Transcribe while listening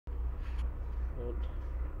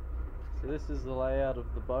So this is the layout of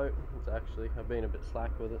the boat. I've been a bit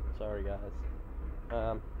slack with it, sorry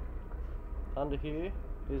guys. Under here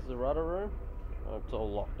is the rudder room. Oh, it's all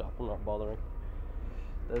locked up, I'm not bothering.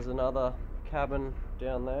 There's another cabin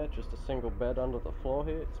down there, just a single bed under the floor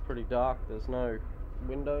here. It's pretty dark, there's no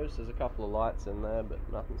windows, there's a couple of lights in there but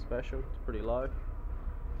nothing special, it's pretty low.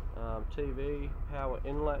 TV, power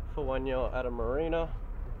inlet for when you're at a marina.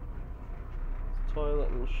 Toilet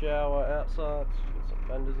and shower outside, got some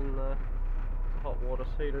fenders in there, there's a hot water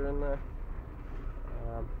heater in there.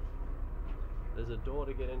 There's a door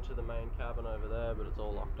to get into the main cabin over there, but it's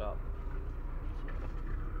all locked up.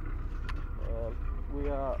 We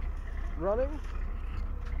are running.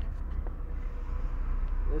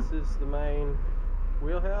 This is the main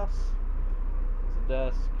wheelhouse. There's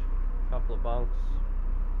a desk, a couple of bunks,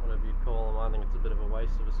 whatever you'd call them. I think it's a bit of a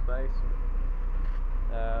waste of a space.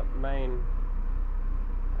 Main,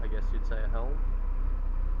 I guess you'd say a helm.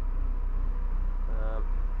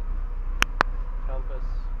 Compass,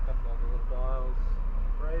 a couple other little dials,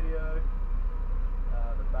 radio,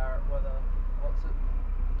 the Barrett weather, what's it?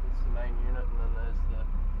 It's the main unit, and then there's the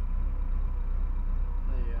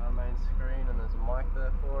main screen, and there's a mic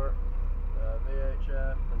there for it.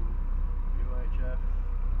 VHF and UHF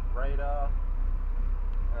radar.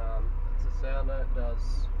 It's a sounder, it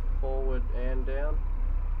does forward and down.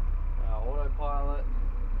 Autopilot,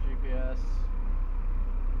 GPS.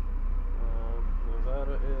 The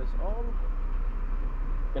inverter is on.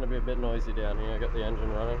 It's going to be a bit noisy down here. I got the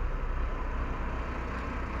engine running.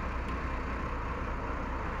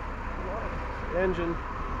 Engine's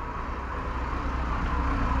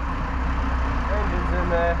in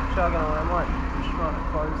there, chugging away. I might just try to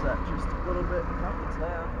close that just a little bit. It's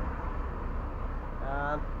now.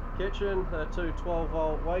 Kitchen, they're two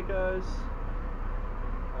 12-volt Wacos.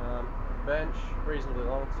 Bench, reasonably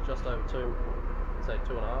long. It's just over I'd say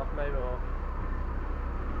 2.5 maybe, or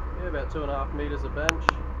yeah, about 2.5 meters of bench.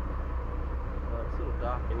 It's a little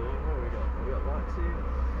dark in here. What do we got? We got lights here.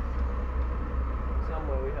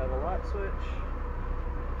 Somewhere we have a light switch.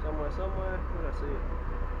 Somewhere. Where did I see it?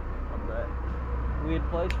 Up there. Weird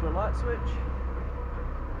place for a light switch.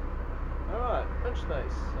 Alright, bench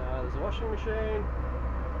space. There's a washing machine,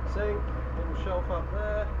 sink, little shelf up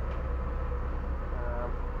there.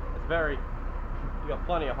 You got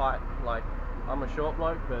plenty of height. Like, I'm a short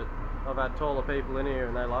bloke, but I've had taller people in here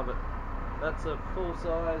and they love it. That's a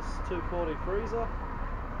full-size 240 freezer.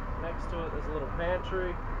 Next to it there's a little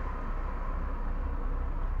pantry.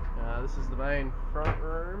 This is the main front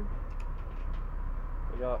room.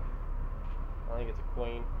 We got, I think it's a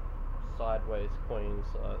queen, sideways queen,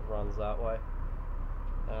 so it runs that way.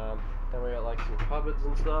 Then we got like some cupboards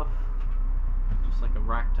and stuff. Just like a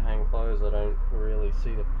rack to hang clothes. I don't really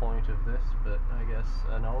see the point of this, but I guess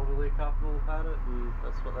an elderly couple had it and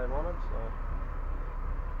that's what they wanted, so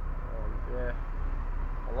yeah.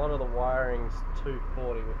 A lot of the wiring's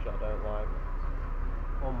 240, which I don't like.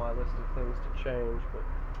 It's on my list of things to change, but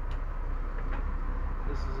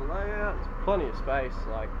this is a layout. It's plenty of space,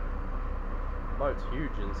 like the boat's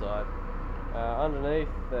huge inside. Underneath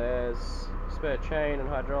there's spare chain and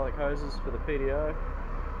hydraulic hoses for the PDO.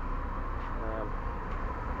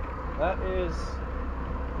 That is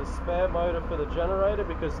the spare motor for the generator,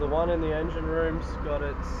 because the one in the engine room's got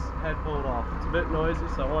its head pulled off. It's a bit noisy,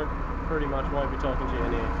 so I pretty much won't be talking to you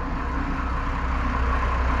in here.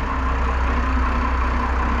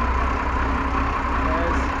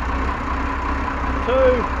 There's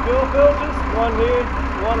two fuel filters, one here,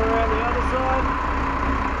 one around the other side.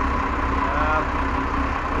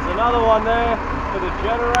 There's another one there for the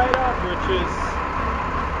generator, which is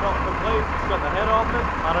not complete. It's got the head off it.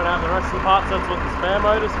 I don't have the rest of the parts, that's what the spare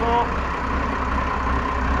motor's for.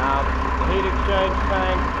 The heat exchange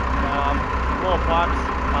tank, more pipes.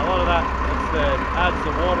 A lot of that adds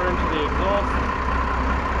the water into the exhaust.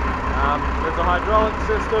 There's a hydraulic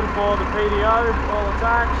system for the PDO, all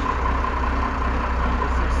attached.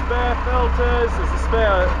 There's some spare filters, there's a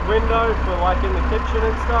spare window for like in the kitchen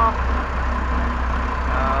and stuff.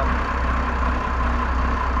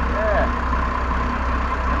 Yeah.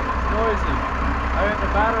 Noisy. I got the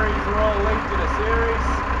batteries are all linked in a series.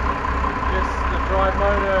 Just the drive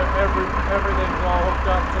motor, everything's all hooked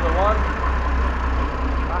up to the one.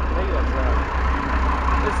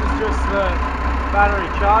 This is just the battery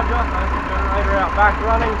charger. I have the generator out back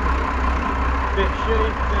running. Bit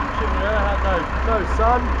shitty there, had no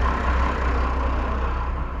sun.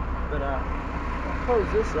 But I'll close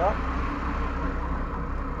this up.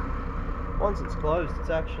 Once it's closed, it's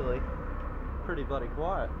actually pretty bloody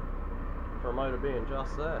quiet for a motor being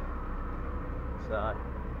just there. So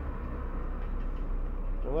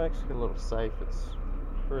it works a little safe. It's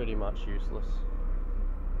pretty much useless.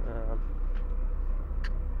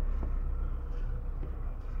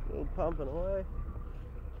 Still pumping away.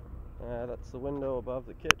 That's the window above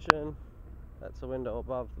the kitchen. That's the window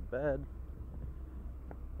above the bed.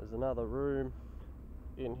 There's another room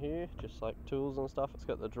in here, just like tools and stuff. It's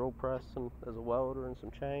got the drill press and there's a welder and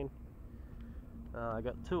some chain. I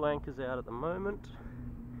got 2 anchors out at the moment.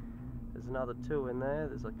 There's another 2 in there.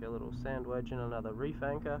 There's like a little sand wedge and another reef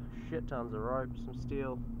anchor. Shit tons of rope, some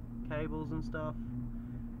steel cables and stuff.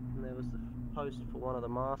 And there was the post for one of the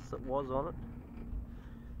masts that was on it.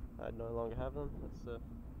 I no longer have them. That's the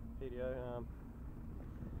PDO.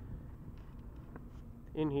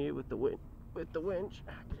 In here with the winch. Get out of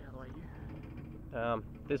the way, you.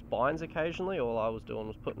 This binds occasionally. All I was doing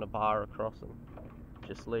was putting a bar across and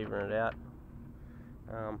just levering it out.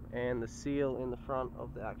 And the seal in the front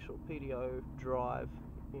of the actual PDO drive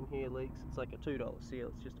in here leaks. It's like a $2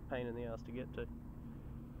 seal. It's just a pain in the ass to get to.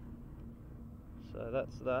 So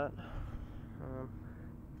that's that.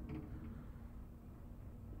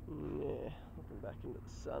 Yeah, looking back into the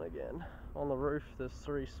sun again. On the roof there's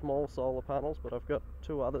 3 small solar panels, but I've got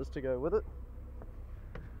 2 others to go with it.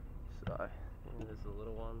 So, there's the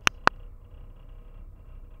little ones.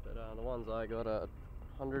 But the ones I got are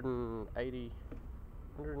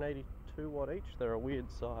 182 watt each. They're a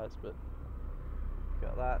weird size, but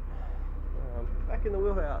got that. Back in the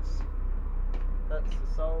wheelhouse. That's the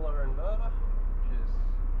solar inverter, which is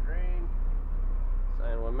green,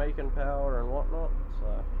 saying we're making power and whatnot.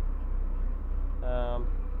 So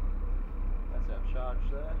that's our charge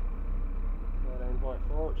there,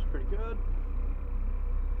 13.4, which is pretty good.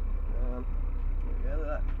 Yeah,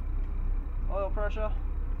 that oil pressure,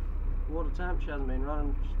 water temp, she hasn't been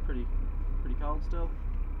running, she's pretty cold still.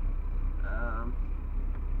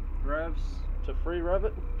 Revs, to free rev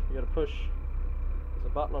it, you got to push, there's a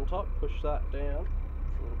button on top, push that down.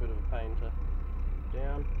 It's a little bit of a pain to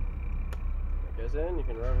down. It goes in, you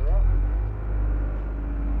can rev her up.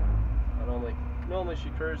 Normally she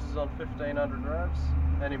cruises on 1500 revs.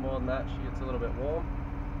 Any more than that, she gets a little bit warm.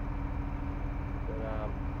 But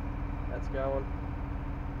that's going.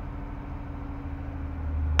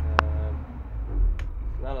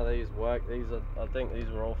 None of these work. I think these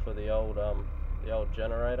were all for the old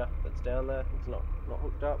generator that's down there. It's not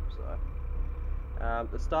hooked up. So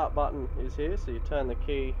the start button is here. So you turn the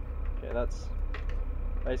key. Okay, that's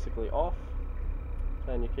basically off.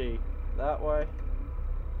 Turn your key that way,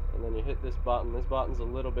 and then you hit this button. This button's a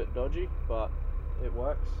little bit dodgy, but it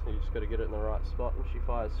works. You just got to get it in the right spot, and she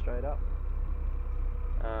fires straight up.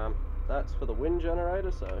 That's for the wind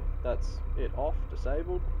generator, so that's it off,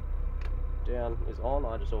 disabled. Down is on.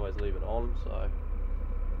 I just always leave it on. So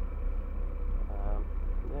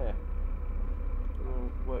yeah, we'll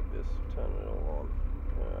work this. Turn it all on.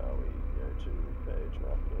 We go to page,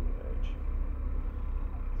 marketing page.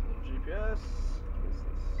 So GPS. Here's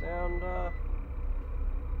the sounder.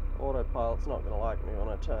 Autopilot's not going to like me when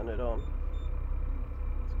I turn it on.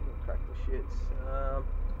 It's going to crack the shits.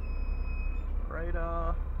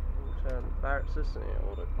 Radar. We'll turn Barrett system. Yeah,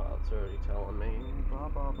 autopilot's already telling me blah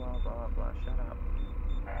blah blah blah blah. Shut up.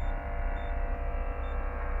 There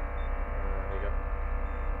you go.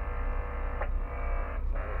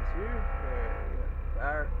 So that's you. There you go.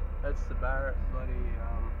 Barrett. That's the Barrett bloody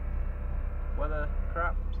weather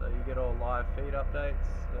crap. So you get all live feed updates.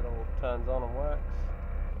 It all turns on and works.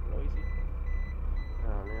 Noisy.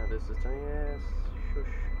 Oh, now this is yes,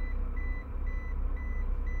 shush.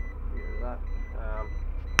 Get rid of that.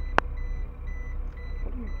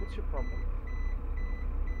 What's your problem?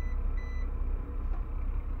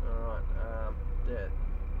 Alright, there.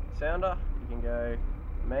 Sounder, you can go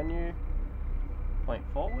menu, point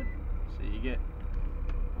forward, so you get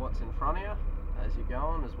what's in front of you as you're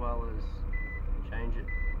going, as well as change it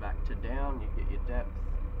back to down. You get your depth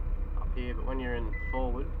up here, but when you're in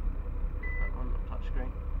forward, on the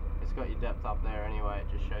touchscreen, it's got your depth up there anyway. It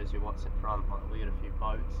just shows you what's in front. Like we got a few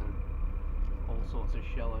boats and all sorts of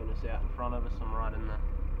shallowness out in front of us. I'm right in the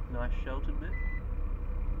nice sheltered bit.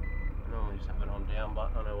 I normally just have it on down,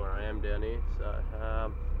 but I know where I am down here. So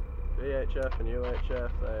VHF and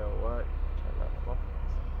UHF, they all work. Turn that off.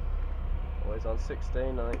 Always on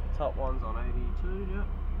 16. I think the top one's on 82. Yep.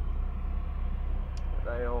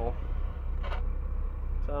 They all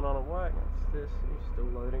turn on and work. That's this. It's still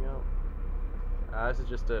loading up. This is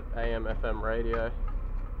just an AM/FM radio.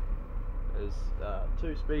 There's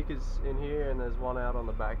 2 speakers in here, and there's one out on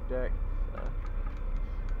the back deck. So,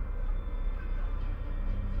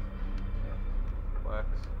 yeah,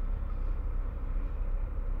 works.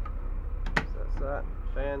 So that's that.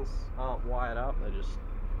 Fans aren't wired up. They're just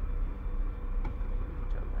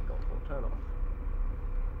turn back on or turn off.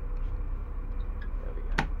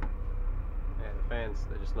 sense.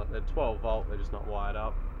 They're just not. They're 12 volt. They're just not wired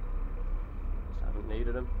up. Just haven't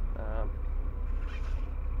needed them.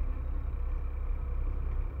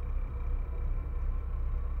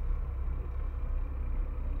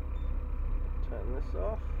 Turn this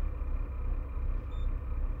off.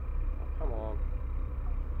 Oh, come on.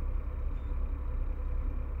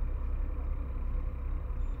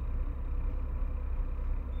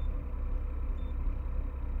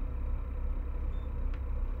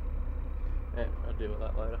 Yeah, I'll deal with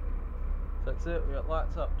that later. So that's it, we got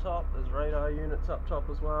lights up top, there's radar units up top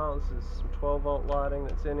as well. This is some 12 volt lighting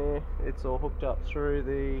that's in here. It's all hooked up through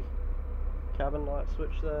the cabin light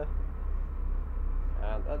switch there.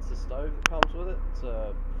 And that's the stove that comes with it. It's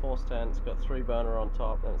a Force 10, it's got 3 burner on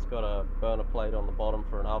top, and it's got a burner plate on the bottom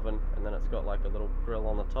for an oven, and then it's got like a little grill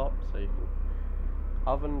on the top, so you can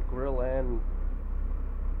oven, grill and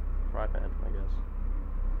fry pan, I guess.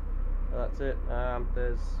 So that's it.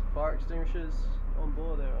 There's fire extinguishers on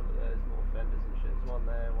board there, under there. There's more fenders and shit.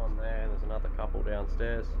 There's one there, and there's another couple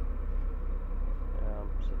downstairs.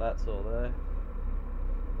 So that's all there.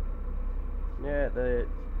 Yeah, the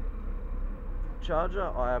charger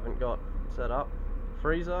I haven't got set up.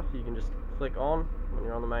 Freezer you can just flick on when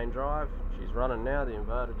you're on the main drive. She's running now. The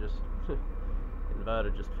inverter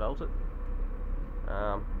just felt it.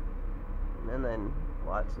 And then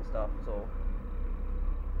lights and stuff is all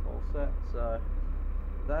set. So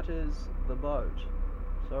that is the boat.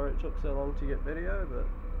 Sorry it took so long to get video, but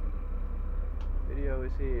video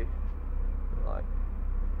is here. Like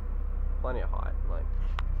plenty of height. Like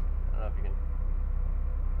I don't know if you can,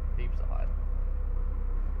 heaps of height.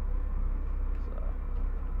 So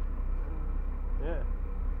yeah,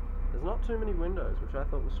 there's not too many windows, which I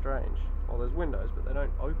thought was strange. Well, there's windows, but they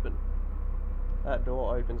don't open. That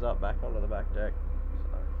door opens up back onto the back deck.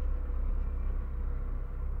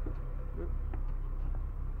 So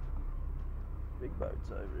big boats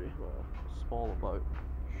over here. Well, smaller boat.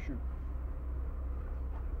 Shoot.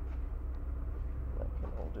 That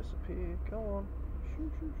can all disappear. Go on.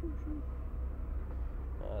 Shoot, shoot, shoot, shoot.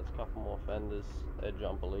 There's a couple more fenders. They're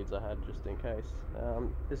jumper leads I had just in case.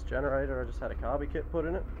 This generator, I just had a carby kit put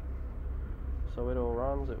in it, so it all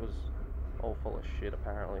runs. It was all full of shit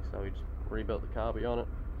apparently, so we just rebuilt the carby on it.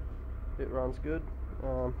 It runs good.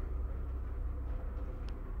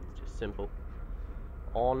 It's just simple.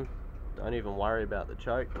 On. Don't even worry about the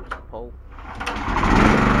choke, just pull.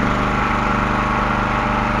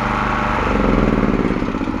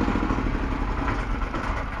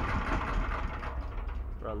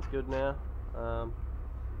 Runs good now.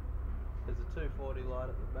 There's a 240 light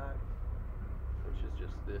at the back, which is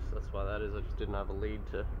just this. That's why that is. I just didn't have a lead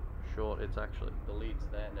to short. It's actually, the lead's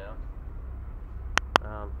there now.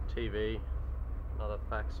 TV, another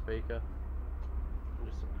back speaker.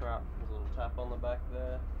 Just some crap. There's a little tap on the back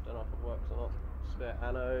there. Don't know if it works or not. Spare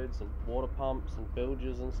anodes and water pumps and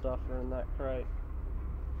bilges and stuff are in that crate.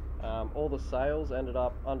 All the sails ended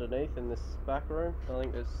up underneath in this back room. I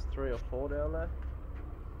think there's 3 or 4 down there.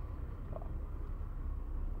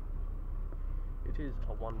 It is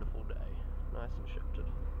a wonderful day. Nice and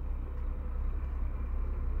sheltered.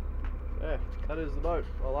 Yeah, that is the boat.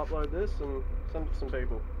 I'll upload this and send it to some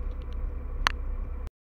people.